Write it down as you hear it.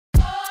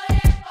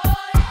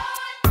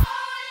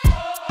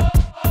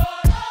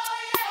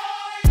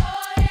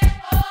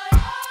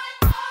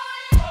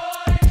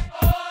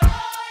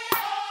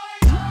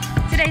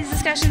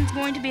discussion is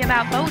going to be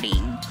about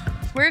voting.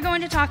 We're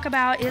going to talk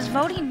about, is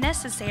voting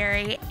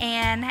necessary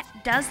and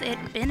does it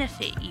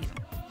benefit you?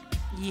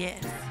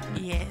 Yes,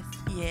 yes,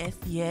 yes,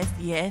 yes,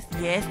 yes,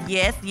 yes,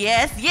 yes,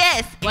 yes,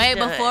 yes. Wait,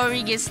 before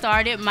we get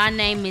started, my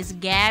name is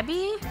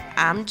Gabby.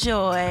 I'm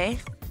Joy.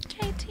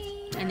 KT.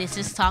 And this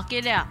is Talk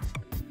It Out.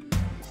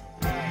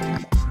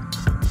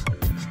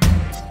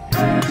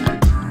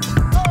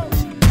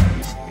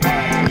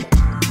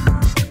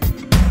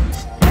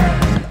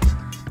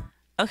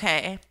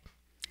 Okay,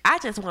 I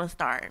just want to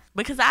start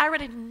because I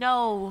already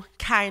know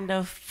kind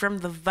of from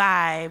the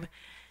vibe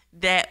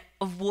that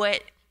of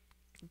what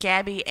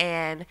Gabby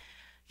and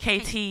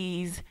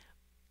KT's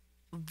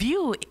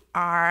view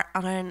are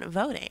on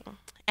voting.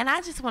 And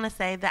I just want to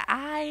say that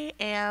I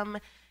am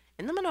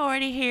in the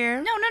minority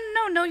here.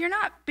 No, you're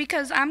not,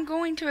 because I'm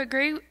going to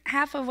agree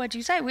half of what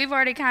you say. We've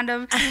already kind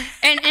of,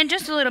 and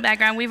just a little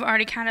background, we've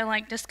already kind of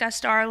like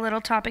discussed our little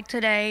topic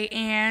today,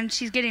 and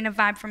she's getting a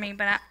vibe from me,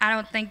 but I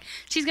don't think,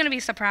 she's going to be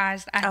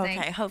surprised, I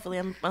think. Okay, hopefully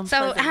I'm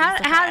So how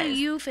do surprised.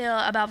 you feel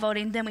about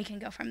voting? Then we can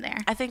go from there.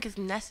 I think it's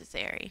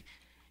necessary.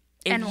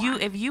 And why?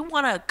 If you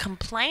want to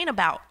complain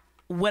about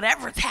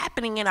whatever's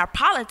happening in our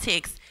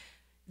politics,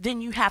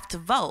 then you have to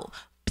vote.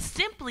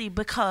 Simply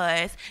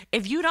because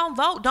if you don't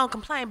vote, don't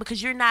complain,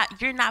 because you're not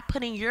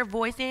putting your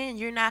voice in,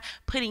 you're not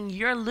putting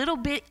your little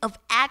bit of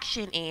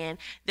action in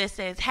that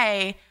says,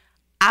 hey,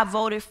 I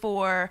voted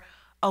for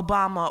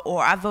Obama,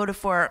 or I voted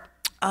for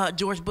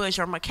George Bush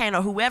or McCain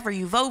or whoever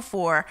you vote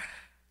for,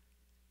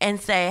 and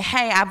say,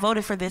 hey, I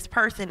voted for this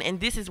person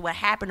and this is what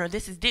happened, or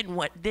this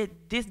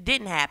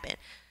didn't happen.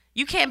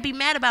 You can't be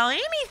mad about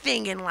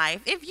anything in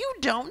life if you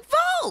don't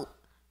vote.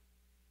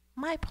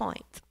 My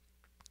point.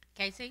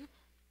 Casey?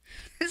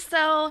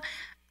 So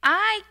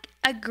I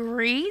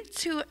agree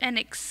to an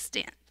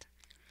extent.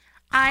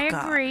 I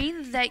agree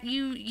that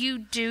you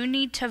do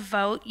need to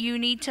vote. You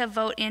need to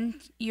vote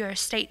in your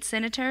state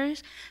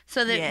senators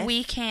so that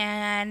we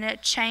can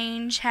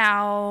change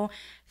how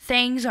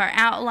things are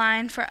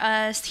outlined for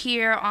us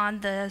here on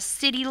the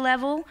city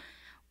level.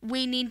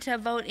 We need to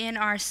vote in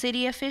our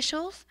city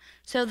officials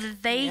so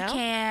that they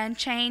can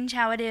change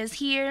how it is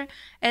here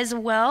as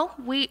well.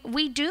 We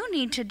do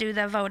need to do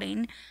the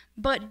voting,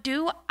 but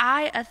do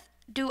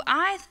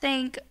I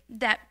think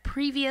that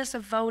previous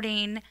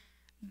voting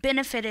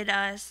benefited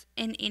us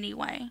in any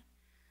way?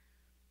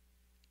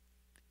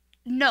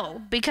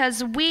 No,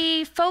 because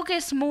we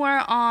focus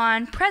more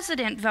on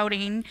president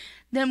voting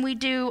than we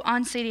do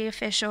on city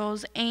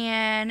officials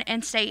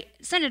and state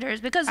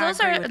senators, because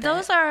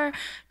those are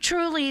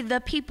truly the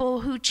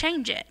people who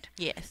change it.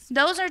 Yes.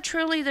 Those Those are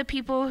truly the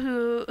people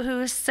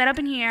who sit up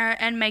in here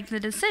and make the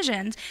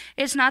decisions.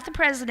 It's not the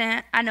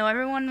president. I know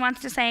everyone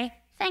wants to say,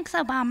 thanks,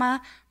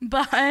 Obama,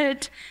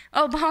 but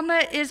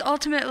Obama is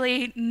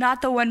ultimately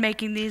not the one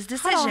making these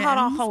decisions.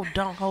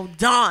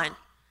 Hold on.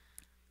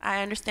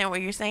 I understand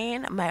what you're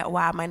saying. While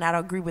I might not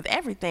agree with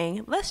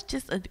everything, let's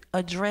just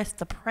address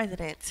the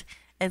president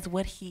as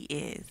what he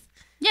is.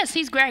 Yes,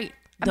 he's great.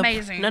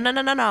 Amazing.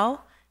 No.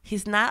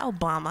 He's not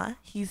Obama.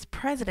 He's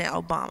President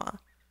Obama.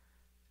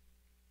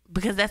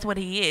 Because that's what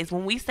he is.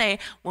 When we say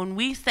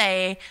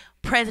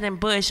President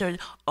Bush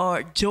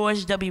or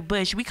George W.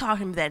 Bush, we call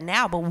him that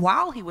now. But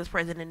while he was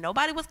president,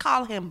 nobody was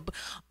calling him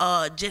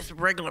just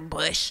regular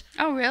Bush.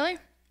 Oh, really?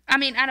 I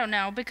mean, I don't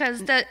know,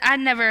 because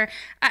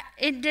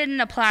it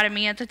didn't apply to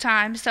me at the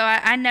time, so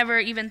I never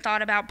even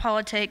thought about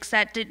politics.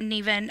 I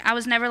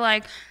was never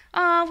like,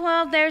 oh,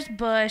 well, there's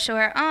Bush,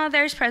 or oh,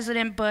 there's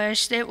President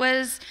Bush. It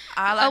was,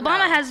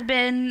 Obama has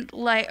been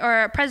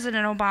or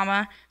President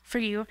Obama for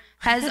you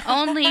has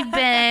only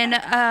been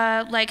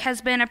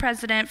has been a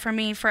president for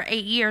me for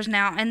 8 years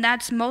now, and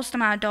that's most of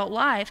my adult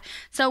life.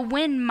 So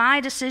when my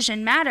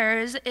decision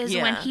matters is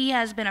when he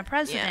has been a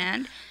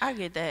president. Yeah, I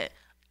get that.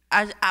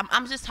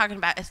 I'm just talking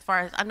about, as far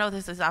as, I know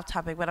this is off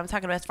topic, but I'm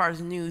talking about as far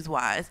as news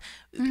wise.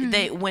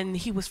 Mm-hmm. When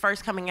he was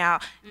first coming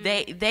out,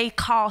 they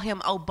call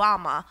him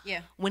Obama.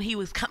 Yeah.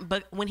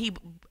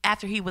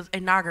 After he was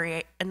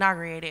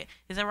inaugurated.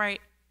 Is that right?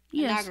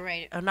 Yes.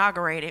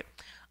 Inaugurated.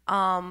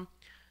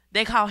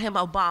 They call him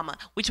Obama,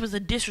 which was a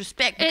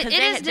disrespect, because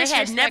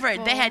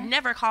they had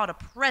never called a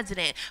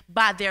president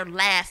by their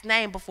last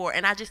name before,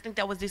 and I just think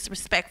that was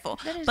disrespectful.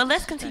 But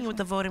let's continue with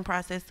the voting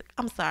process.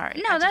 I'm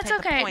sorry. No, that's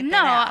okay. No,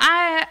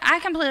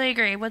 I completely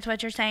agree with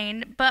what you're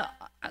saying, but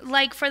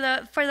for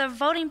the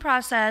voting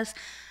process,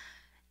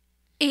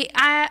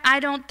 I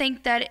don't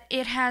think that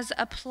it has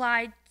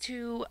applied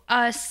to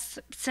us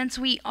since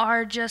we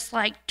are just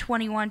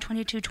 21,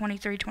 22,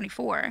 23,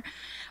 24.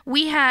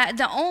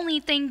 The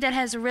only thing that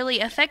has really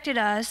affected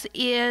us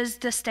is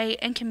the state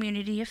and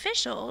community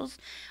officials.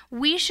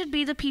 We should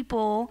be the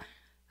people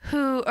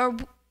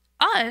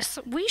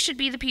we should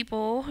be the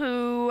people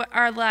who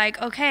are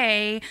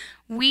okay,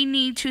 we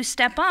need to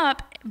step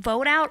up,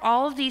 vote out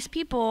all of these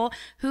people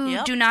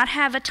who do not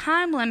have a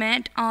time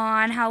limit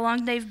on how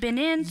long they've been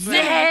in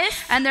Senate,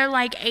 and they're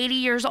like 80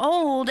 years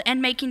old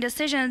and making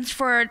decisions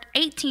for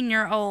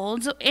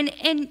 18-year-olds,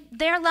 and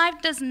their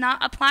life does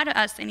not apply to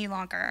us any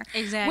longer.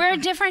 Exactly. We're a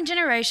different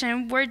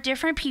generation. We're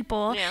different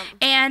people,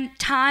 and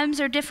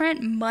times are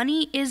different.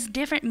 Money is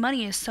different.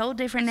 Money is so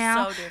different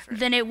now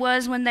than it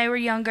was when they were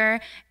younger,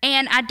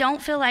 and I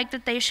don't feel like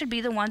that they should be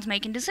the ones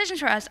making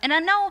decisions for us. And I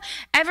know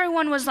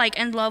everyone was like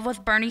in love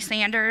with Bernie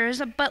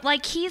Sanders, but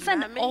like he's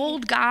an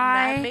old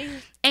guy,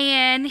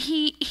 and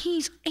he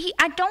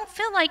I don't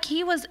feel like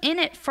he was in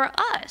it for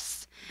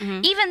us.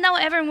 Even though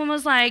everyone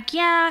was like,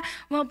 yeah,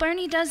 well,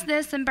 Bernie does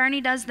this and Bernie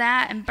does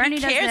that and Bernie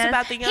does this. He cares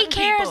about the young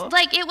people.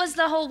 Like, it was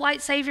the whole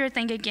white savior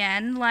thing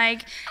again.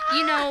 Like,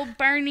 you know,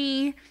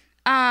 Bernie,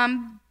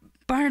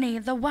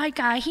 the white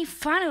guy, he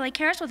finally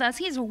cares with us.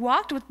 He's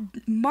walked with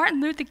Martin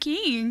Luther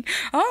King.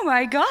 Oh,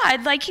 my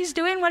God. Like, he's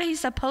doing what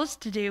he's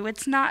supposed to do.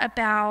 It's not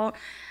about,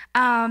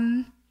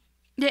 I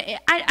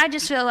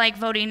just feel like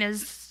voting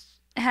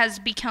has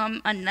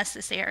become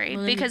unnecessary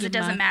because it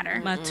doesn't matter.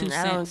 My 2 cents.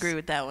 I don't agree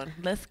with that one.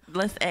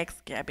 Let's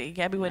ask Gabby.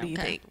 Gabby, what do you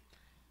think?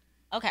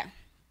 Okay.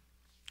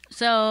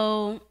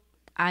 So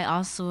I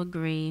also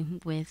agree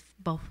with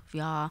both of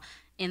y'all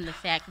in the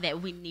fact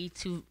that we need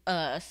to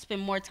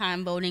spend more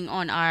time voting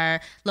on our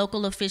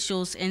local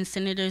officials and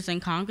senators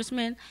and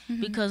congressmen,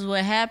 because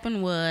what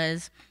happened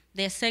was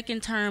their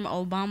second term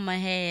Obama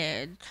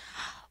had,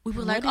 we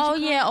were like, oh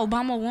yeah,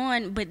 Obama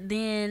won, but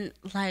then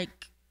like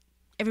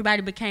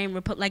everybody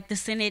became like the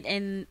Senate,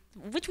 and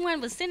which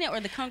one was Senate or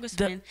the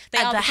Congressman?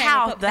 The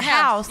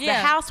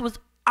House was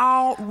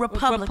all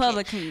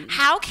Republican.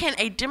 How can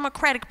a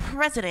Democratic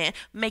president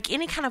make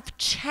any kind of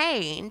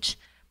change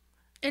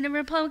in a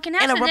Republican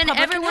House? And then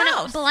everyone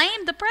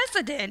blamed the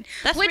president.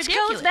 That's which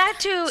ridiculous. Goes back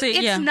to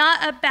it's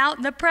not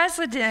about the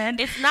president.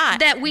 It's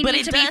not. That we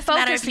need to be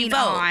focusing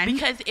on.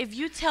 Because if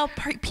you tell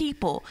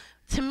people,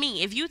 to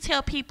me, if you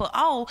tell people,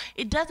 oh,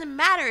 it doesn't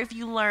matter if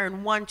you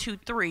learn 1, 2,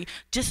 3,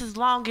 just as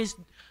long as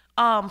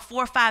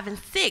 4, 5, and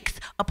 6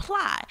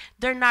 apply,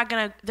 they're not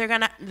gonna do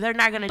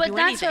anything. But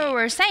that's what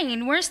we're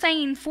saying. We're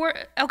saying what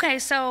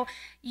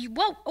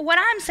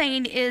I'm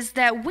saying is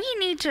that we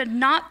need to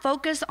not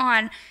focus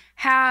on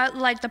how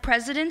like the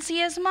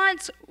presidency as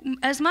much.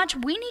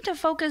 We need to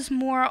focus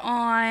more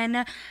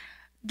on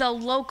the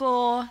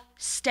local,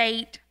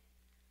 state,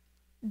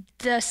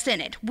 the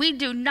Senate. We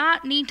do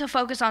not need to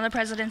focus on the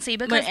presidency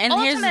because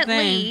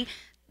ultimately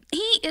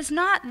he is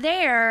not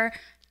there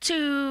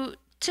to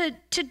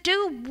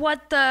do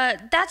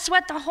that's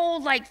what the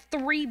whole like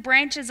 3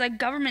 branches of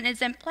government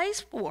is in place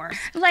for.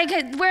 Like,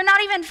 we're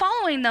not even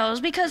following those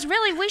because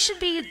really we should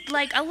be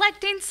like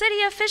electing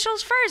city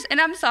officials first. And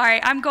I'm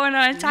sorry, I'm going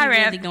on a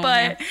tirade,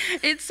 but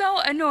it's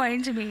so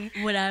annoying to me.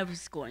 What I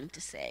was going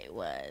to say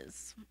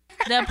was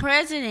the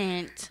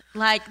president,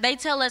 like, they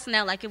tell us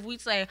now, like, if we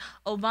say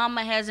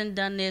Obama hasn't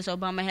done this,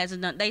 Obama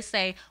hasn't done, they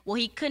say, well,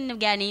 he couldn't have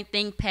gotten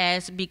anything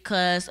passed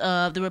because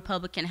of the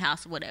Republican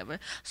House or whatever.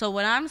 So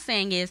what I'm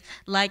saying is,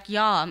 like,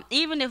 y'all,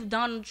 even if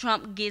Donald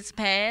Trump gets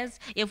passed,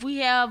 if we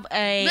have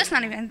let's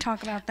not even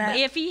talk about that.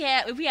 If we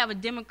have a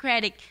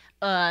Democratic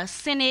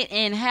Senate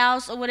and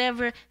House or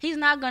whatever, he's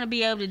not going to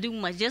be able to do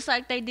much. Just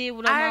like they did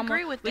with Obama. I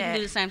agree with we that. can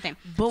do the same thing.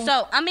 Boom.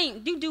 So, I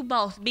mean, you do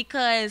both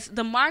because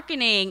the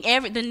marketing,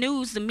 the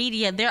news, the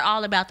media, they're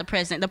all about the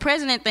president. The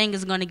president thing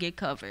is going to get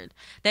covered.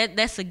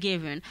 That's a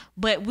given.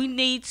 But we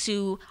need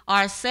to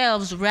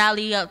ourselves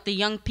rally up the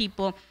young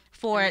people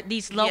for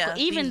these local,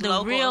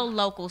 real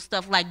local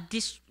stuff like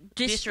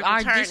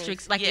our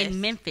districts, like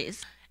in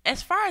Memphis.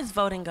 As far as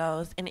voting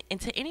goes, and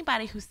to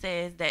anybody who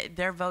says that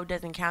their vote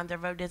doesn't count, their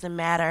vote doesn't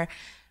matter,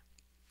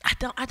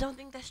 I don't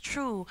think that's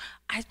true.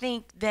 I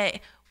think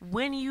that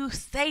when you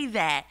say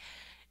that,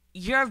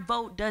 your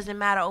vote doesn't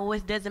matter, or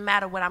it doesn't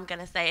matter what I'm going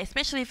to say,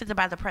 especially if it's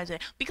about the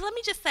president. Because let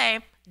me just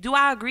say, do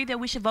I agree that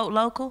we should vote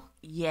local?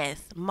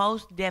 Yes,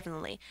 most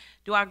definitely.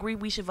 Do I agree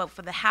we should vote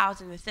for the House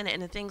and the Senate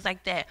and the things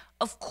like that?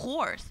 Of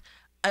course.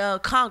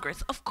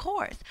 Congress, of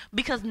course,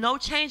 because no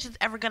change is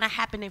ever going to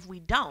happen if we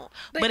don't.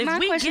 But if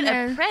we get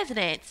a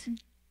president,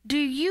 do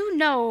you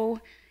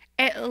know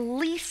at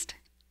least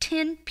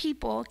 10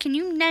 people? Can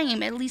you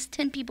name at least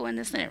 10 people in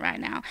the Senate right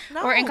now,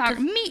 or in Congress?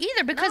 Me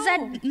either, because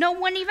no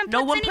one even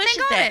puts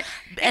anything on it.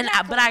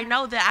 But I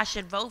know that I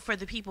should vote for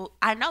the people.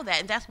 I know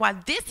that, and that's why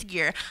this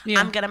year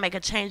I'm going to make a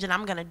change and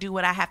I'm going to do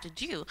what I have to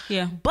do.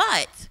 Yeah.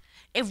 But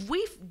if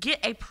we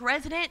get a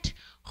president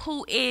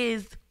who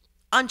is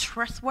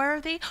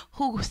untrustworthy,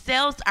 who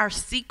sells our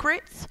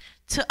secrets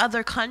to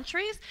other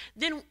countries,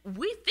 then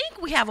we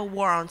think we have a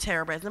war on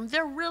terrorism.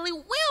 There really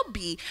will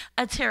be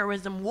a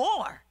terrorism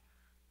war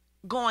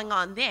going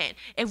on then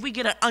if we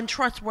get an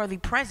untrustworthy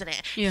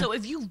president. So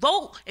if you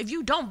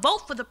don't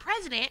vote for the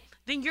president,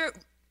 then you're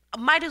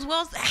might as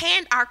well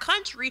hand our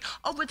country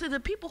over to the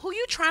people who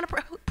you're trying to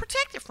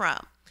protect it from.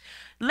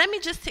 Let me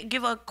just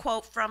give a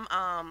quote from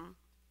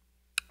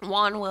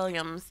Juan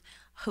Williams,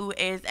 who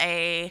is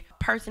a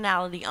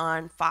personality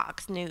on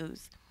Fox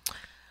News.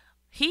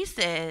 He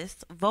says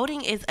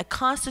voting is a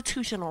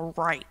constitutional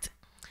right.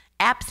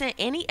 Absent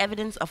any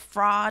evidence of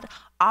fraud,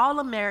 all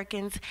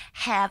Americans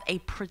have a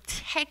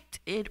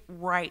protected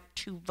right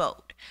to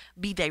vote,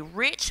 be they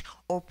rich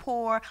or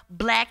poor,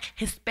 black,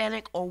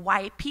 Hispanic, or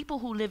white, people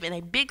who live in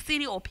a big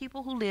city or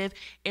people who live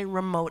in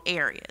remote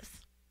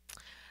areas.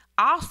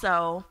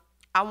 Also,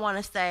 I want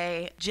to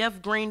say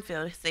Jeff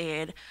Greenfield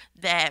said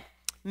that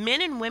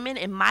men and women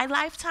in my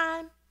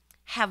lifetime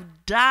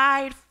have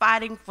died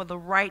fighting for the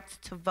right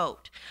to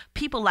vote.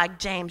 People like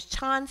James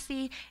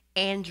Chauncey,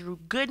 Andrew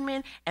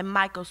Goodman, and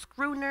Michael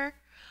Schooner,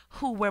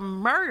 who were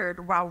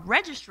murdered while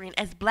registering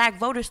as black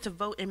voters to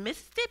vote in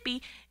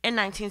Mississippi in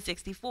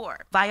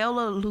 1964.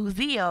 Viola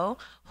Liuzzo,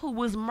 who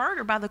was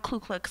murdered by the Ku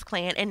Klux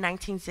Klan in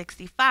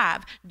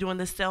 1965 during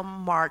the Selma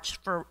March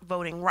for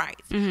voting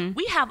rights. Mm-hmm.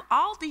 We have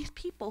all these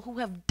people who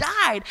have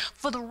died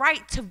for the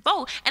right to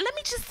vote. And let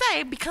me just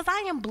say, because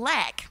I am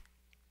black,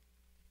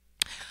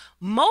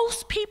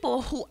 most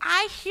people who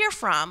I hear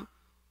from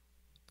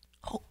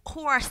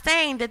who are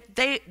saying that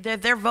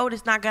their vote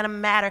is not going to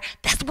matter,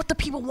 that's what the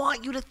people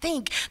want you to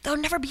think. There'll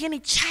never be any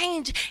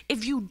change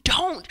if you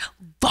don't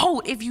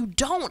vote, if you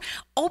don't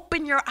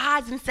open your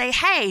eyes and say,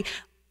 hey,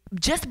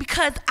 just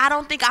because I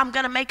don't think I'm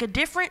going to make a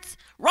difference.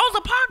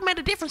 Rosa Parks made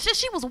a difference.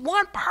 She was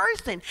one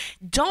person.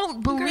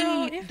 Don't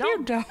believe.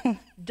 Girl,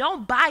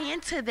 don't buy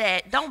into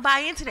that. Don't buy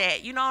into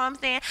that. You know what I'm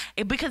saying?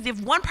 Because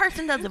if one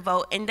person doesn't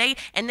vote and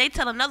they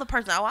tell another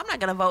person, oh, I'm not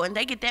going to vote, and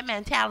they get that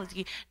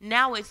mentality,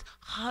 now it's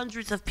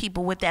hundreds of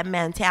people with that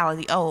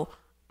mentality. Oh,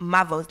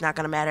 my vote's not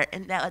going to matter.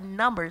 And the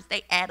numbers,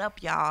 they add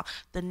up, y'all.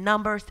 The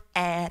numbers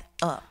add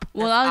up.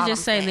 Well, I'll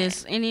just say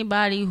this.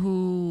 Anybody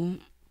who,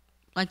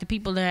 like the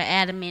people that are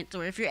adamant,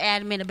 or if you're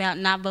adamant about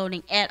not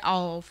voting at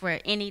all for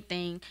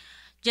anything,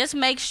 just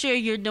make sure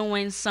you're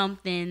doing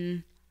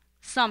something.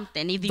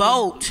 Either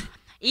vote.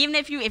 Even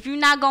if you're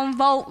not gonna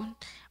vote,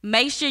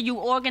 make sure you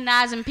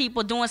organizing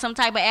people, doing some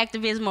type of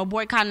activism or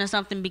boycotting or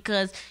something,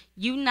 because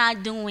you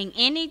not doing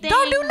anything.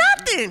 Don't do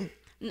nothing.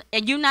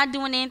 You not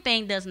doing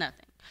anything does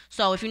nothing.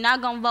 So if you're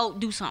not gonna vote,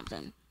 do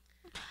something.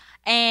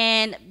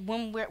 And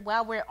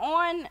while we're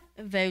on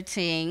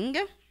voting,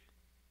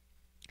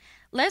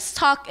 let's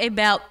talk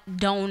about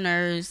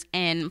donors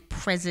and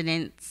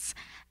presidents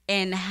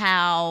and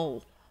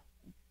how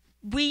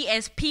we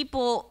as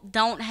people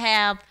don't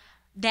have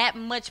that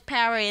much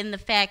power, in the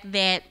fact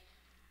that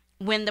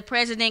when the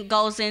president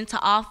goes into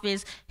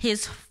office,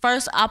 his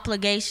first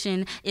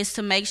obligation is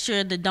to make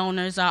sure the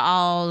donors are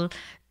all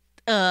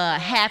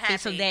happy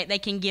so that they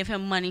can give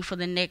him money for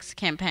the next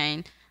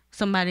campaign.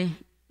 Somebody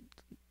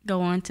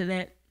go on to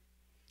that.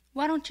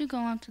 Why don't you go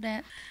on to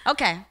that?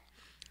 Okay.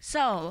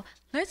 So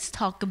let's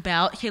talk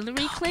about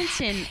Hillary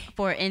Clinton,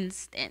 for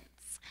instance.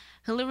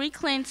 Hillary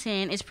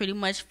Clinton is pretty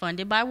much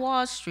funded by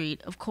Wall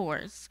Street, of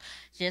course,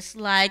 just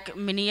like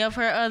many of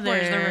her other.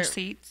 Where's the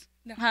receipts?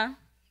 No. Huh?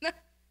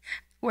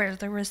 Where's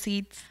the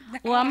receipts?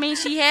 Well, I mean,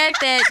 she had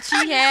that.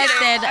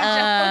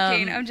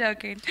 I'm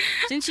joking.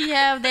 Didn't she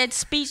have that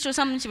speech or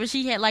something where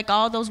she had like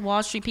all those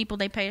Wall Street people?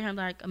 They paid her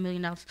like $1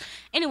 million.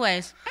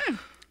 Anyways.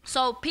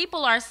 So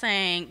people are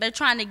saying they're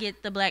trying to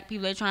get the black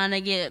people, they're trying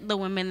to get the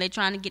women, they're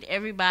trying to get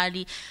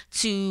everybody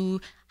to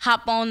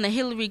hop on the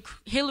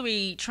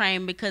Hillary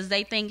train, because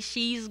they think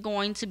she's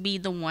going to be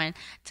the one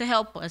to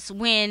help us.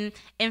 When,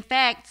 in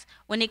fact,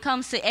 when it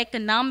comes to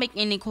economic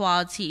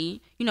inequality,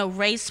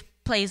 race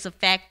plays a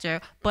factor,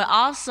 but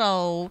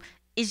also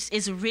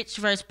it's rich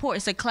versus poor.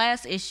 It's a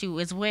class issue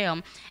as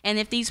well. And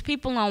if these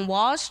people on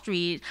Wall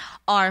Street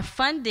are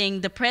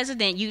funding the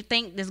president you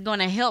think is going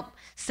to help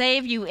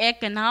save you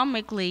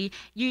economically,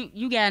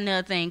 you got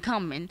another thing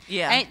coming.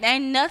 Yeah.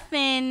 Ain't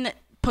nothing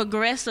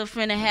progressive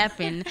finna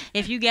happen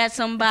if you got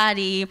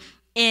somebody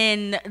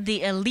in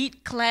the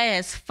elite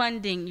class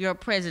funding your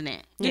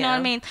president. You know what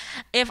I mean?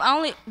 If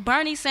only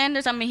Bernie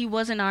Sanders, he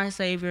wasn't our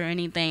savior or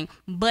anything,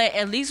 but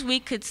at least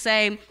we could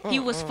say he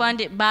was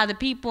funded by the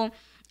people.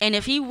 And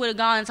if he would have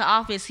gone into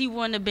office, he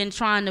wouldn't have been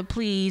trying to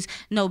please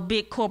no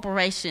big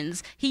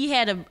corporations. He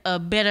had a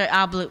better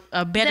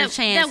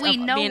chance of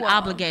being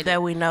obligated.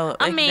 That we know.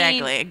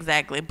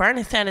 Exactly.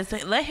 Bernie Sanders,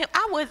 let him.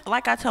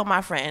 Like I told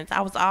my friends,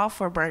 I was all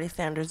for Bernie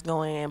Sanders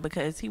going in,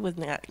 because he was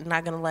not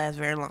going to last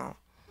very long.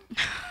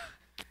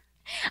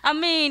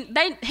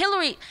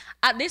 Hillary.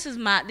 This is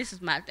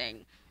my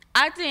thing.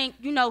 I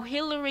think,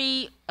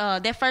 Hillary,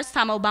 that first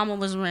time Obama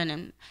was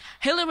running,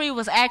 Hillary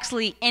was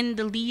actually in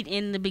the lead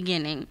in the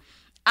beginning.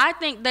 I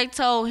think they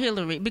told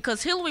Hillary,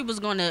 because Hillary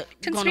was going to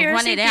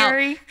run it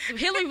out.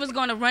 Hillary was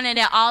going to run it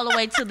out all the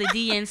way to the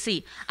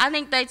DNC. I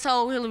think they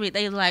told Hillary,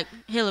 they like,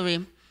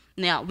 Hillary,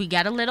 now we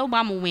got to let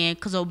Obama win,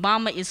 because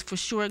Obama is for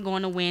sure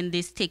going to win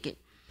this ticket.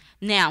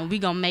 Now, we're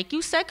going to make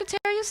you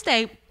Secretary of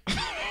State.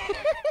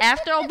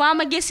 After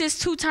Obama gets his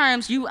 2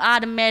 terms, you are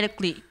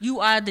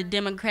the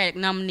Democratic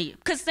nominee.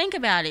 Because think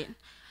about it.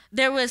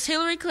 There was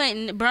Hillary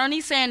Clinton,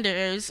 Bernie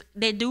Sanders,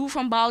 that dude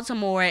from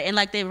Baltimore, and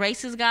like the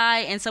racist guy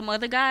and some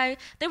other guy.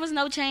 There was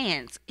no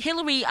chance.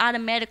 Hillary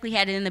automatically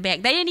had it in the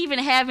bag. They didn't even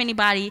have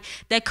anybody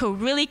that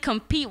could really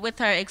compete with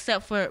her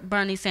except for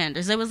Bernie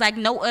Sanders. There was like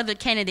no other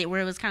candidate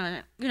where it was kind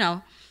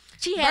of,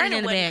 she had Bernie it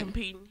in the wasn't bag.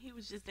 competing. He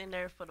was just in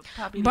there for the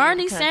popularity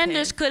Bernie contest.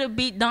 Sanders could have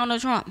beat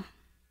Donald Trump.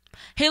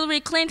 Hillary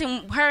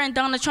Clinton, her and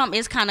Donald Trump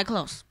is kind of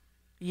close.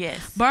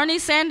 Yes. Bernie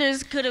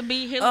Sanders could have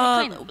beat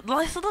Hillary Clinton.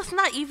 Let's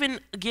not even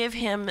give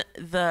him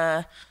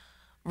the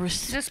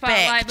respect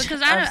spotlight,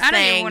 because I don't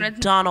saying even want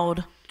to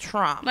Donald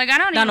Trump. Like, I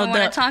don't Donald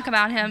even want Duck. to talk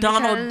about him.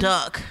 Donald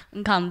Duck.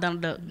 Call him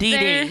Donald Duck.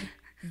 DD.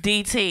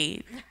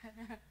 DT.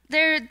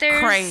 There's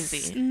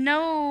Crazy.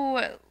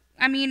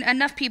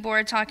 Enough people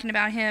are talking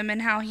about him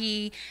and how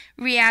he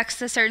reacts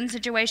to certain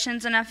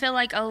situations, and I feel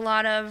like a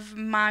lot of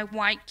my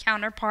white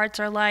counterparts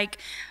are like,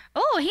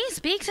 oh, he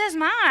speaks his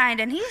mind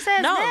and he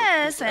says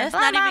this and let's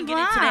blah, not blah, even get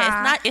blah. into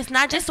that. It's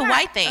not just a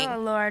white thing. Oh,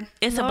 Lord.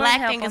 It's Lord a black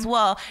help thing as him.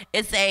 well.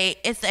 It's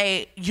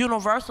a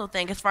universal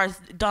thing as far as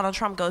Donald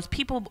Trump goes.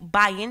 People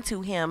buy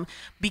into him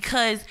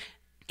because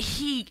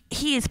he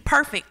is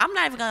perfect. I'm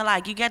not even gonna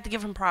lie. You got to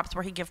give him props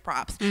where he gives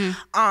props.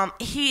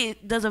 He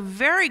does a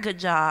very good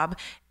job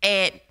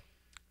at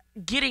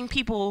getting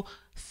people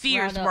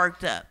fears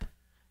worked up.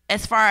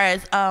 As far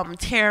as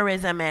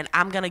terrorism and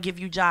I'm going to give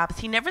you jobs.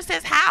 He never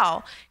says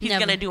how he's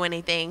going to do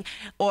anything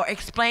or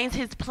explains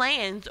his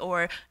plans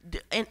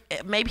and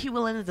maybe he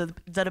will in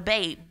the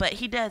debate, but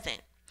he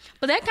doesn't.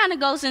 But that kind of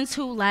goes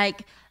into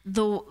like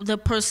the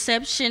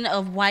perception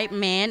of white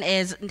men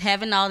as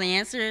having all the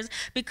answers,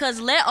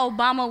 because let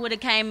Obama would have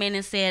came in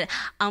and said,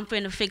 I'm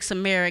finna fix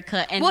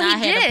America and not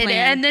he had did, a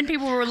plan. and then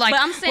people were like, but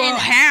I'm saying, well,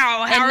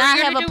 how and are not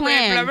you have gonna a do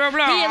plan. it? Blah,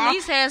 blah, blah. He at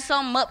least had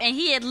something up, and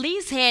he at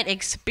least had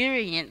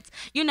experience.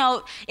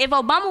 If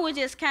Obama would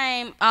just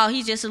came, oh,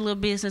 he's just a little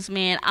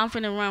businessman, I'm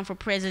finna run for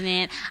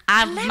president,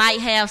 I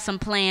might have some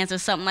plans or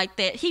something like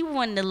that, he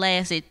wouldn't have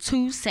lasted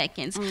 2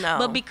 seconds. No.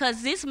 But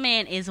because this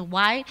man is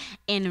white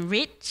and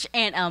rich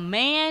and a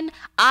man,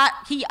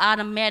 he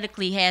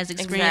automatically has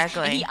experience.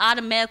 Exactly. And he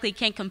automatically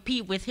can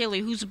compete with Hillary,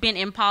 who's been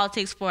in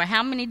politics for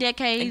how many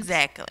decades?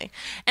 Exactly.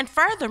 And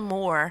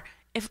furthermore,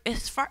 if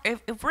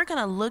we're going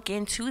to look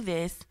into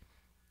this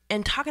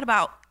and talking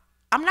about,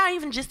 I'm not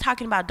even just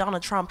talking about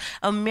Donald Trump,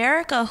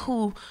 America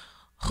who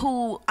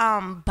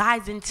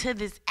buys into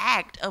this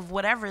act of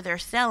whatever they're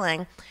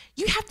selling,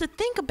 you have to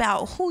think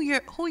about who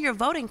you're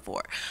voting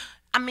for.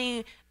 I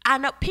mean, I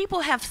know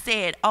people have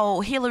said, oh,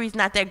 Hillary's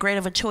not that great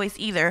of a choice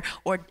either,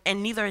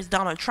 and neither is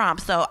Donald Trump,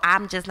 so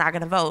I'm just not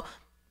going to vote.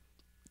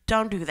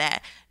 Don't do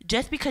that.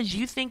 Just because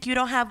you think you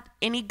don't have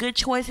any good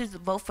choices,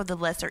 vote for the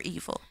lesser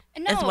evil.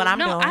 No, is what I'm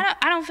doing. I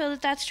don't feel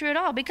that that's true at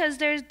all, because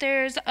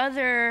there's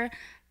other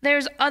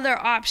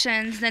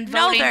options than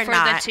voting for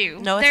the two.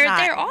 No, it's not.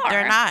 There are.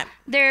 They're not.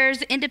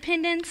 There's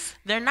independents.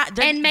 They're not.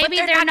 And maybe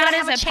they're not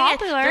as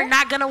popular. They're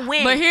not gonna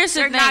win. But here's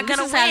the they're thing. not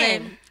gonna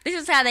win. This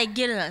is how they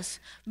get us.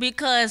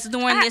 Because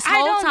during this I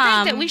whole don't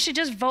time, think that we should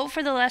just vote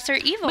for the lesser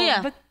evil.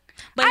 Yeah. But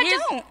I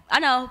don't. I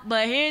know,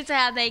 but here's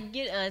how they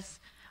get us.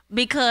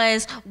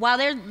 Because while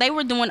they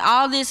were doing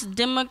all this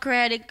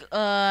Democratic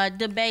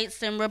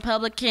debates and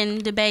Republican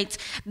debates,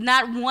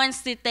 not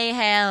once did they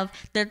have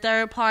the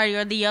third party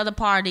or the other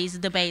party's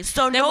debates.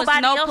 So there was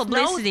nobody no else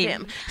publicity.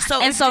 knows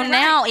them. So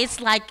now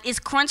it's like it's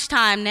crunch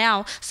time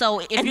now. So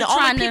if and you're the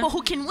only trying people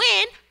who can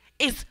win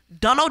is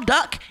Donald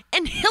Duck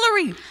and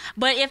Hillary.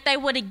 But if they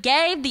would have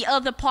gave the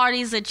other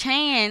parties a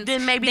chance,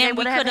 then maybe they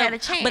would have had a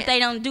chance. But they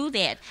don't do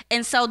that,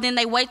 and so then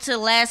they wait till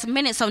the last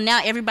minute. So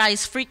now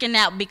everybody's freaking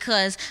out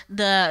because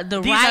the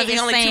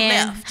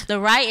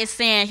right is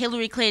saying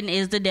Hillary Clinton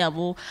is the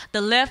devil. The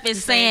left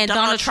is saying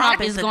Donald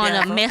Trump is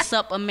going to mess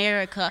up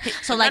America.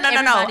 So like no.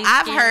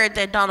 I've heard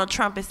that Donald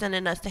Trump is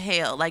sending us to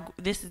hell. Like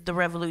this is the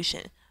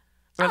revelation.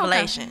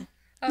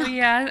 Oh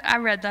yeah, I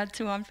read that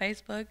too on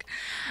Facebook.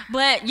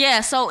 But yeah,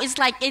 so it's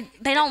like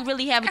they don't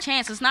really have a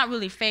chance. It's not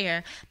really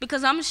fair,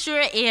 because I'm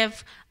sure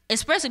if,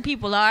 especially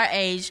people our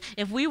age,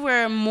 if we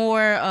were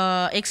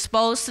more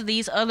exposed to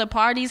these other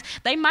parties,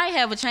 they might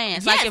have a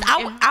chance. Yes, like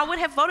I would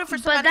have voted for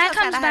somebody But that else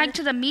comes back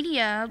to the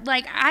media.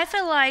 Like, I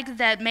feel like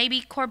that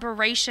maybe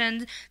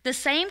corporations, the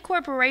same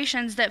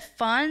corporations that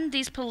fund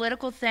these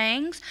political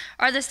things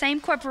are the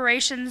same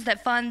corporations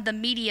that fund the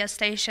media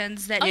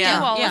stations that do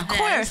all of this. Of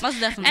course, most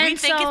definitely. We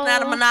think it's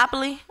not a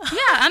monopoly. Yeah,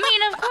 I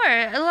mean, of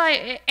course.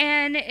 Like,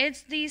 and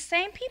it's these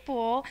same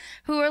people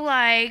who are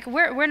like,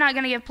 we're not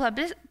going to give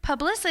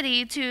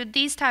publicity to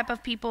these type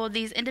of people,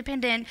 these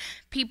independent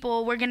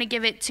people. We're going to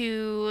give it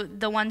to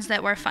the ones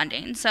that we're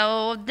funding.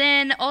 So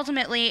then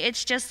ultimately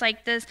it's just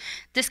like this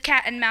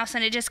cat and mouse,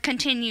 and it just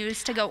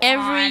continues to go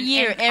every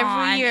year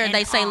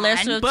they say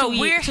lesser. But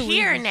we're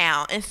here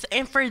now,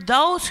 and for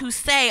those who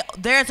say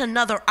there's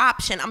another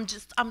option,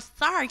 I'm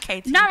sorry,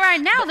 Katie. Not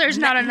right now. There's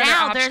not another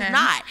option. Now there's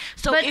not.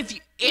 So But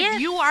if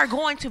you are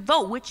going to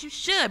vote, which you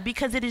should,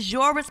 because it is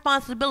your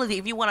responsibility.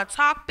 If you want to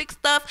talk big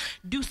stuff,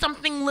 do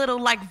something little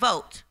like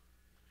vote.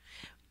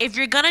 If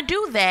you're going to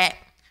do that,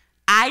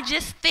 I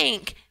just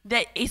think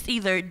that it's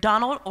either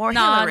Donald or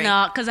No, Hillary.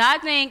 no, because I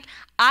think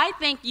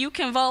you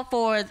can vote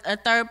for a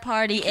third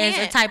party as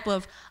a type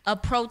of a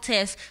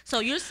protest. So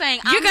you're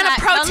saying you're going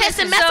to protest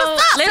and mess us up.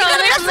 You're going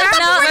to mess us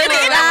up. We're going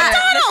to end up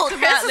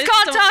McDonald's. This is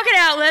called Talk It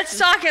Out. Let's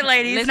talk it,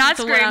 ladies. Not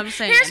scream.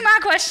 Here's my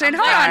question.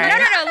 Hold on.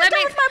 No. Let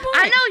me.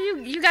 I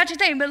know you got your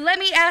thing, but let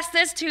me ask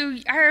this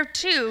to her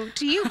too,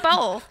 to you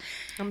both.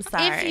 I'm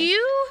sorry. If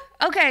you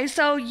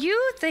so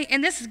you think,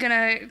 and this is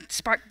gonna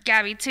spark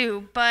Gabby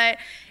too, but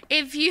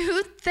if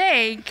you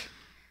think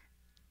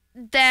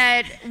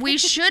that we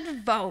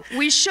should vote.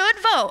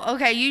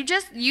 Okay,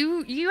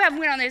 you have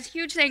went on this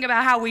huge thing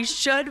about how we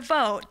should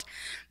vote,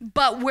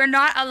 but we're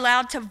not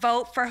allowed to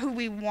vote for who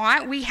we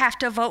want. We have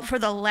to vote for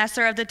the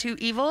lesser of the two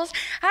evils.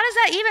 How does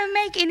that even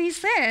make any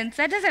sense?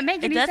 That doesn't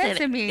make any sense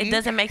to me. It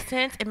doesn't make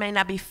sense. It may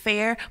not be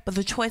fair, but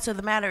the choice of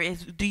the matter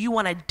is, do you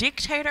want a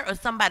dictator or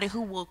somebody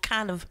who will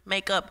kind of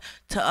make up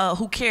to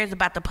who cares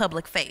about the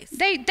public face?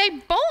 They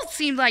both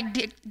seem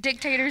like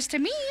dictators to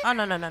me. Oh,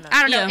 no. I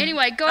don't know.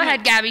 Anyway, go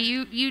ahead, Gabby.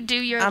 You do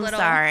your I'm little...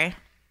 sorry,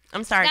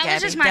 Gabby.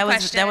 Was just my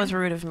question. That was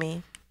rude of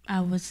me.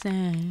 I was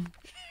saying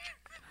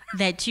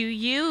that you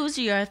use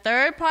your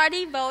third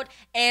party vote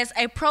as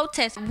a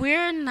protest.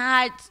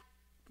 Most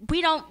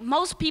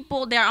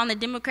people that are on the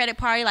Democratic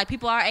Party, like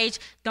people our age,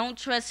 don't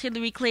trust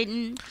Hillary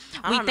Clinton.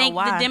 We think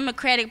the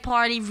Democratic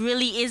Party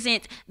really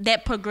isn't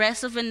that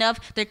progressive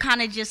enough. They're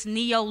kind of just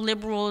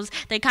neoliberals.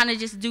 They kind of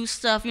just do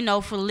stuff,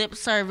 for lip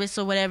service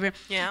or whatever.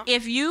 Yeah.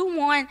 If you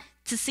want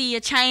to see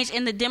a change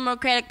in the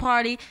Democratic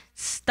Party,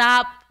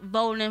 stop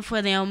voting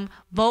for them.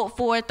 Vote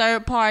for a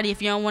third party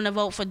if you don't want to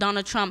vote for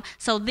Donald Trump.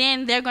 So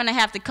then they're going to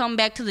have to come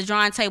back to the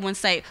drawing table and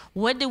say,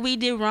 what did we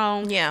do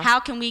wrong? Yeah. How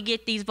can we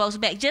get these votes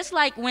back? Just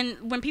like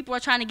when people are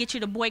trying to get you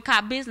to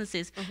boycott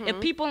businesses. Mm-hmm. If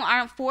people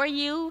aren't for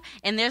you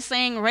and they're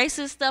saying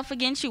racist stuff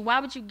against you, why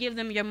would you give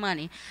them your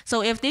money?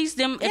 So if these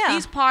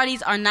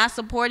parties are not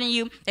supporting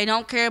you, they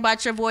don't care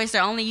about your voice,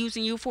 they're only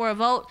using you for a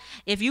vote,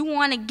 if you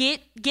want to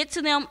get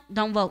to them,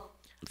 don't vote.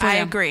 I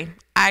agree,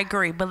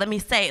 but let me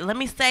say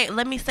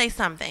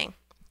something.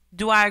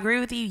 Do I agree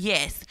with you?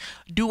 Yes.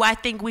 Do I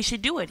think we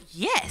should do it?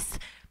 Yes.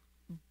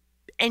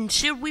 And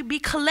should we be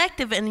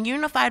collective and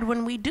unified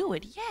when we do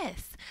it?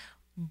 Yes.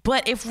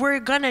 But if we're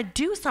gonna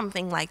do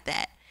something like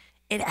that,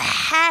 it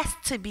has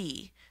to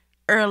be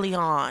early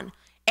on.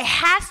 It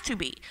has to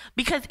be,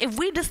 because if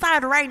we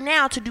decide right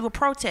now to do a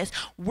protest,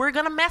 we're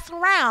gonna mess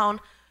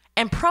around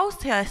and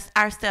protest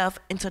ourselves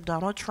into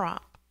Donald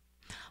Trump.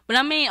 But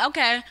I mean,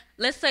 okay,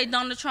 let's say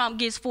Donald Trump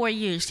gets 4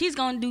 years. He's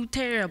going to do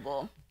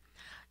terrible.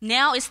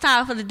 Now it's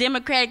time for the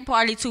Democratic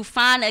Party to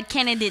find a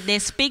candidate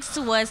that speaks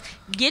to us,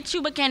 get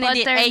you a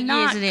candidate 8 years in. But they're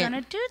not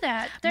going to do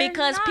that.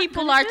 Because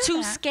people are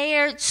too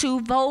scared to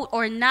vote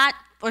or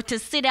to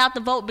sit out the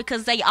vote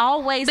because they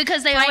always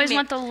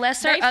want the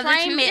lesser of the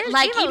two evils.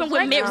 Like even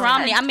with Mitt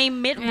Romney. I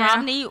mean, Mitt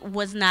Romney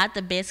was not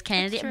the best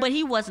candidate, but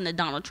he wasn't a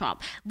Donald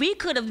Trump. We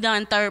could have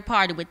done third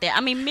party with that.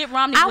 I mean, Mitt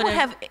Romney I would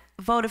have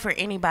voted for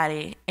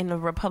anybody in the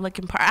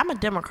Republican Party. I'm a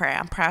Democrat,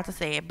 I'm proud to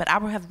say it, but I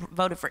would have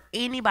voted for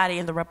anybody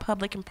in the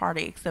Republican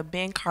Party except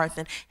Ben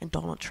Carson and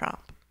Donald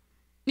Trump.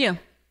 Yeah.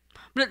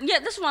 But yeah,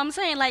 that's what I'm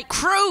saying. Like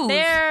Cruz,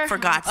 for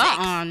God's sake.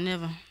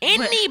 Never.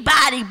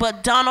 Anybody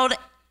but Donald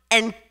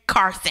and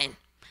Carson.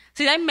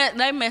 See, they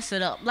mess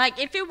it up. Like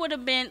if it would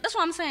have been, that's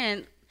what I'm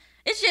saying.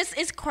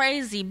 It's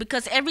crazy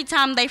because every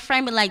time they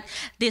frame it like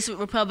this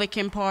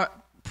Republican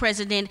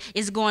president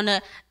is going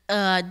to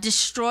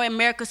destroy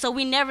America, so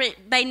we never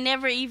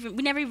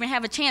even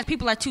have a chance.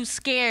 People are too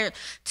scared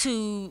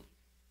to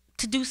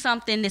do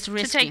something that's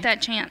risky. To take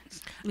that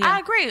chance. Yeah. I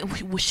agree.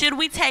 Should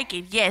we take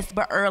it? Yes,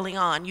 but early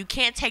on. You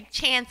can't take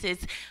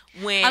chances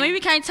when. I mean, we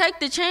can't take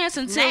the chance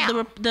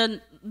until the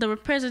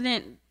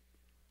president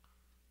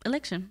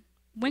election.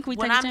 When can we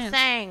take a chance? What I'm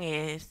saying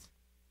is,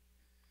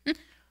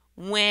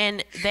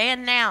 when they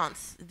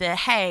announce that,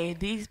 hey,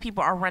 these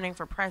people are running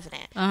for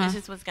president, this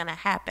is what's going to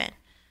happen.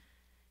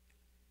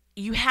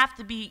 You have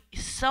to be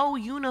so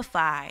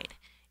unified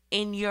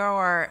in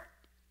your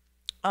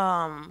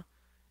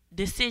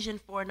decision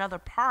for another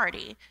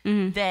party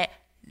that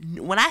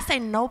when I say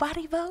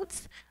nobody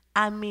votes,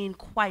 I mean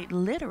quite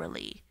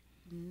literally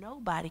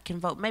nobody can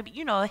vote. Maybe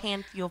a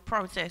handful of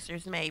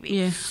protesters, maybe.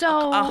 Yeah.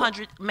 So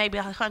 100, maybe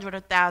 100,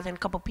 1,000, a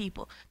couple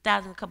people.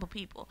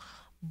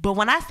 But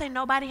when I say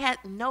nobody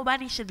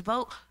should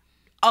vote.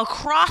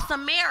 Across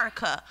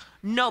America,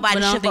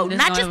 nobody should vote.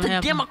 Not just the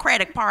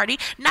Democratic Party,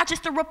 not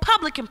just the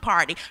Republican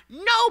Party.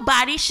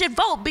 Nobody should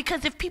vote,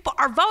 because if people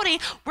are voting,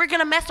 we're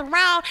gonna mess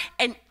around.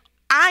 And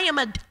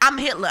I'm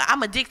Hitler.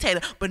 I'm a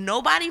dictator. But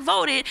nobody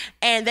voted,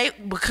 and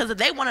because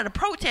they wanted to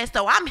protest.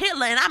 So I'm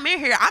Hitler, and I'm in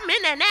here. I'm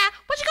in there now.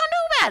 What you gonna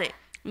do about it?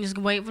 You just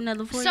wait for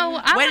another 4 years. So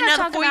I want to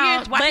talk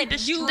about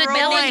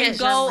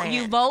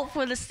you vote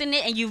for the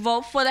Senate and you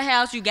vote for the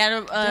House. You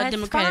got a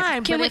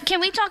Democratic.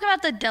 Can we talk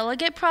about the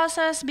delegate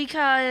process,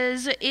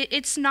 because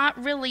it's not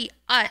really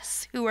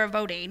us who are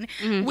voting.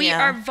 We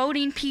are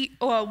voting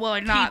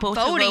not people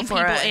voting people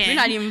in. We're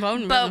not even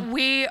voting, but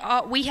we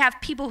have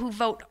people who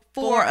vote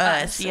for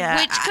us,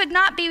 yeah. which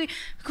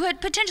could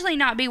potentially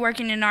not be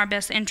working in our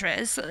best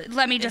interest.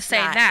 Let me just say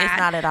that. It's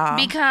not at all.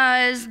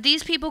 Because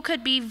these people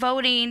could be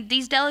voting,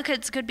 these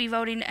delegates could be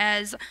voting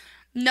as,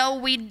 no,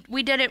 we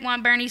didn't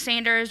want Bernie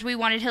Sanders, we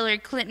wanted Hillary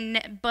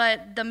Clinton,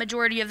 but the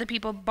majority of the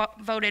people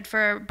voted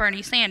for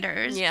Bernie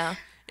Sanders. Yeah.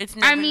 It's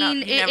never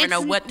you never know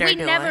what they're doing.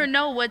 We never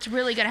know what's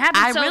really going to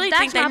happen. I really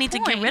think they need to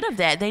get rid of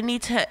that. They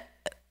need to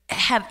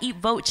have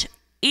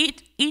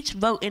each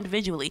vote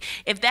individually.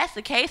 If that's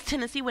the case,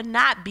 Tennessee would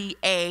not be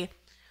a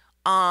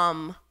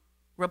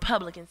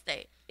Republican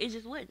state. It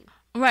just wouldn't.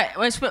 Right.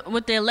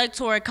 With the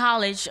Electoral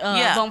College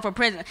voting for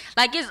president.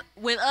 Like, it's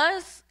with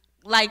us,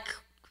 like,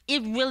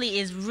 it really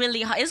is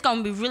really hard. It's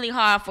going to be really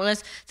hard for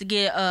us to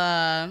get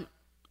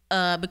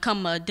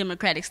become a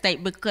Democratic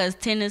state because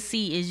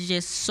Tennessee is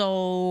just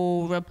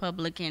so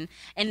Republican,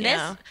 and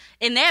that's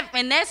in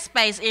that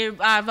space.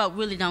 Our vote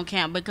really don't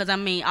count because I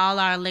mean all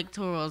our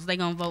electorals they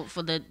gonna vote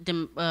for the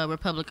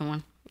Republican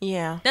one.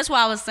 Yeah, that's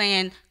why I was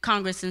saying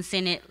Congress and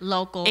Senate,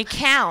 local. It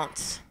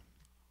counts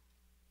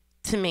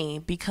to me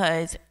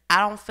because I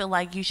don't feel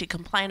like you should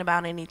complain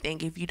about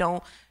anything if you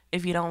don't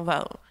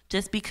vote.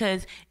 Just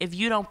because if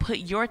you don't put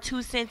your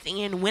 2 cents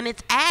in when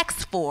it's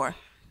asked for.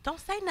 Don't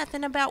say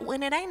nothing about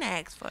when it ain't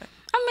asked for.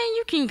 I mean,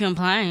 you can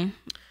complain.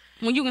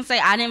 When you can say,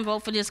 I didn't vote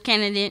for this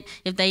candidate.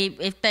 If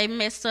they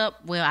mess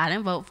up, well, I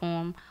didn't vote for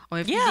them. Or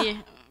if you did,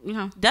 you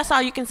know. That's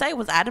all you can say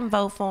was, I didn't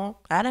vote for him.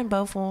 I didn't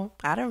vote for him.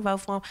 I didn't vote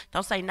for him.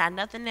 Don't say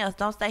nothing else.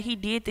 Don't say he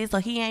did this or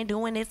he ain't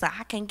doing this or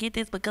I can't get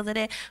this because of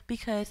that.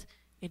 Because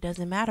it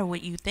doesn't matter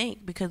what you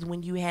think because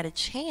when you had a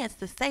chance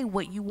to say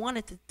what you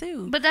wanted to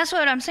do. But that's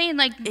what I'm saying.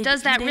 Like,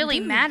 does that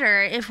really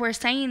matter if we're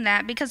saying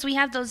that? Because we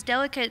have those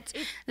delegates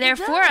there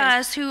for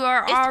us who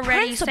are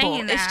already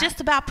saying that. It's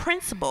just about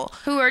principle.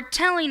 Who are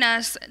telling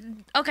us,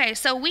 okay,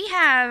 so we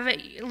have,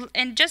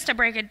 and just to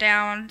break it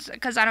down,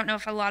 because I don't know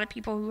if a lot of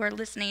people who are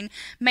listening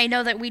may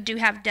know that we do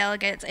have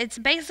delegates. It's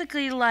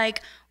basically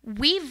like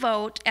we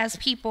vote as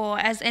people,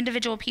 as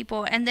individual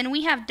people, and then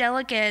we have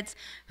delegates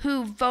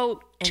who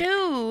vote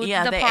to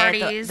the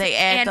parties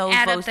and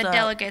add up the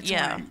delegates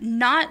one,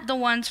 not the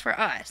ones for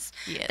us.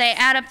 Yes. They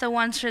add up the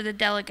ones for the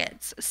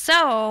delegates.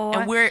 So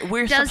and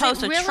we're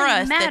supposed to really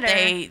trust that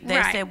they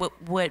said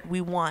what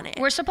we wanted.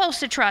 We're supposed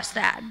to trust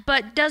that,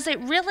 but does it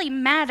really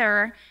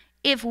matter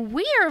if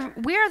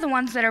we're the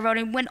ones that are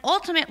voting when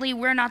ultimately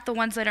we're not the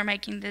ones that are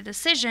making the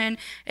decision?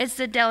 It's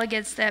the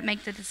delegates that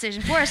make the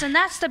decision for us, and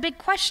that's the big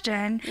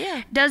question.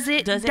 Yeah. Does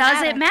it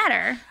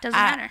matter? Does it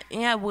matter?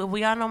 Yeah,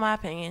 we all know my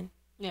opinion.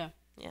 Yeah.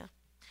 Yeah.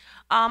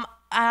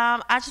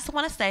 I just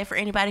want to say for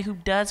anybody who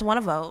does want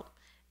to vote,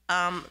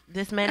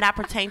 this may not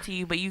pertain to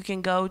you, but you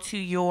can go to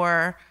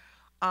your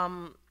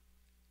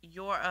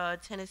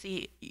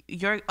Tennessee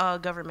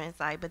government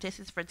site. But this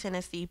is for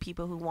Tennessee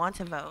people who want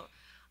to vote.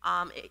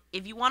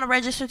 If you want to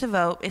register to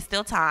vote, it's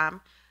still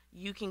time.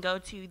 You can go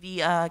to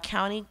the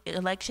county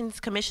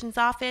elections commission's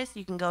office.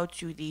 You can go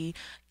to the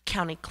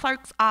county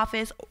clerk's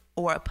office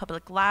or a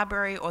public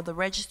library or the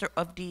register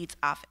of deeds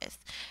office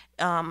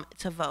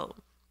to vote.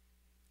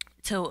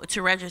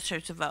 To register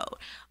to vote.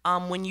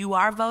 When you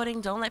are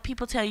voting, don't let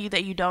people tell you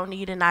that you don't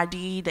need an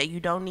ID, that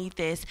you don't need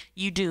this.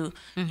 You do.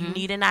 Mm-hmm. You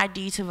need an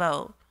ID to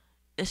vote.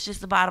 It's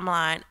just the bottom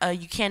line.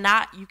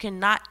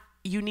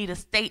 You need a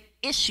state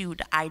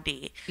issued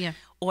ID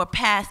or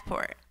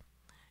passport.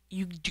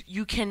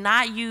 You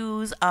cannot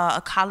use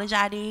a college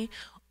ID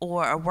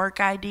or a work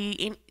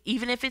ID.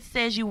 Even if it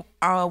says you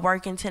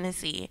work in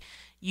Tennessee,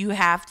 you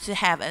have to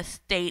have a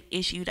state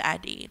issued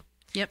ID.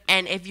 Yep.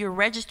 And if you're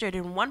registered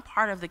in one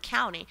part of the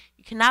county,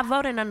 you cannot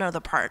vote in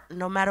another part,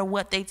 no matter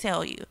what they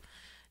tell you.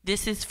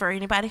 This is for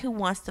anybody who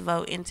wants to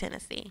vote in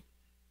Tennessee.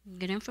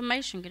 Good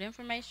information.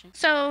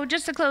 So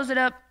just to close it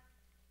up,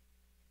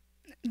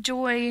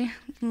 Joy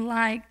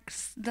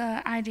likes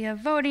the idea of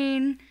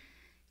voting.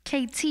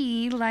 KT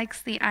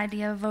likes the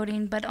idea of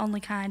voting, but only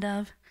kind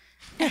of.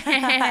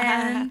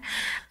 And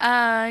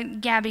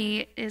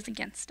Gabby is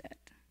against it.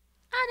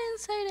 I didn't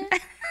say that.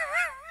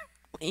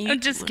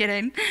 I'm just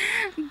kidding.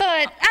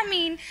 But, I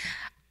mean,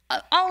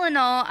 all in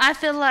all, I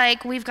feel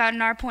like we've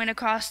gotten our point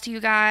across to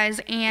you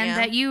guys and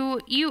that you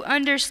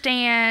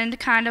understand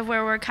kind of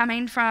where we're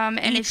coming from.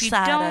 And if you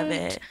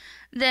don't,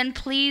 then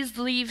please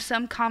leave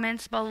some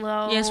comments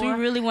below. Yes, we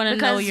really want to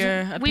know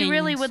your opinions. We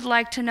really would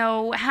like to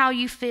know how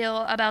you feel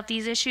about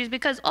these issues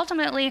because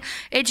ultimately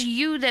it's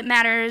you that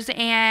matters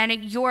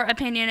and your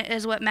opinion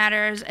is what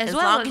matters as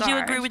well as long as you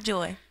ours. agree with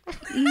Joy.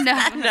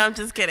 No. No, I'm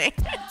just kidding.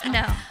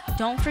 No.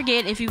 Don't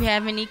forget, if you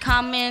have any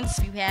comments,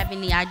 if you have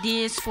any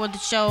ideas for the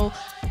show,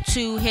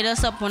 to hit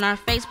us up on our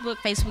Facebook,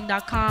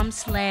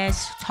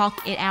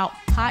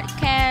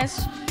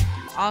 facebook.com/talkitoutpodcast.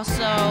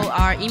 Also,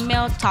 our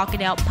email,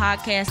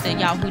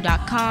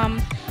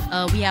 talkitoutpodcast@yahoo.com.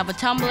 We have a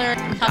Tumblr,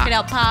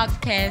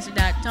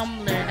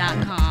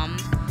 talkitoutpodcast.tumblr.com.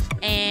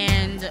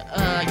 And,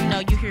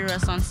 you hear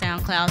us on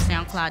SoundCloud,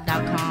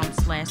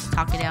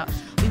 soundcloud.com/talkitout.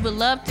 We would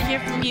love to hear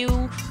from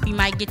you. We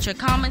might get your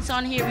comments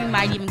on here. We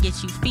might even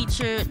get you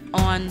featured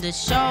on the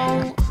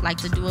show, like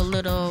to do a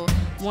little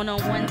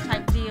one-on-one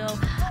type deal.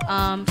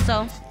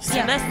 So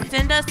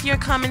Send us your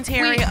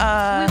commentary. We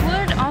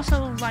would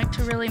also like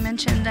to really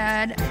mention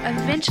that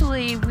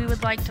eventually we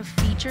would like to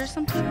feature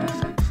some people.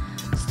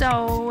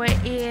 So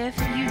if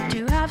you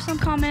do have some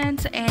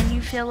comments and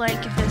you feel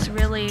like if this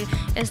really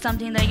is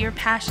something that you're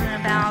passionate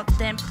about,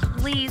 then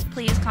please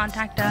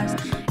contact us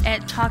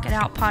at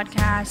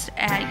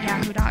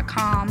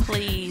talkitoutpodcast@yahoo.com.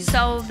 Please.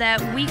 So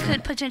that we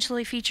could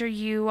potentially feature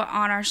you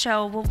on our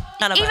show. Well,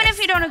 None of even us. if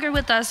you don't agree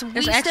with us,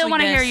 we still actually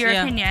want to hear best, your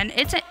yeah. opinion.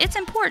 It's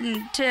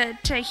important to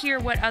hear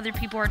what other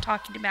people are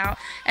talking about.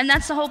 And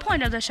that's the whole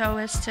point of the show,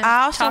 is to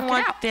I also talk it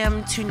want out.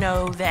 them to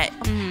know that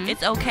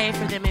it's okay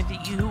for them if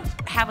you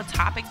have a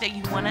topic that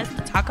you want us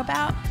to talk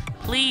about.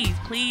 Please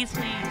leave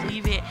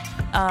it.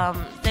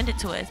 Send it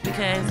to us,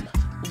 because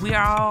we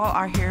all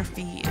are here for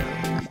you.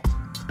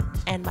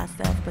 And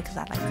myself, because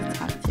I like to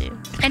talk too.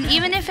 And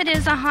even if it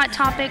is a hot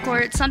topic or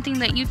it's something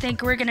that you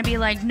think we're going to be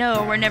like,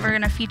 no, we're never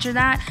going to feature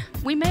that,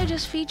 we may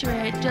just feature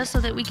it just so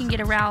that we can get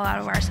a rile out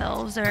of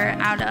ourselves or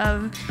out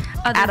of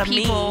other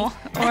people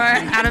or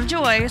out of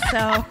Joy.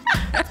 So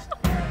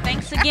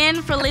thanks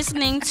again for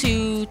listening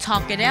to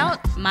Talk It Out.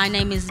 My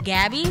name is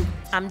Gabby.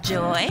 I'm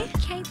Joy.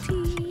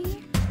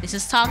 Katie. This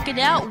is Talk It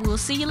Out. We'll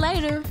see you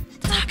later.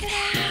 Talk it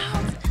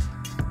out.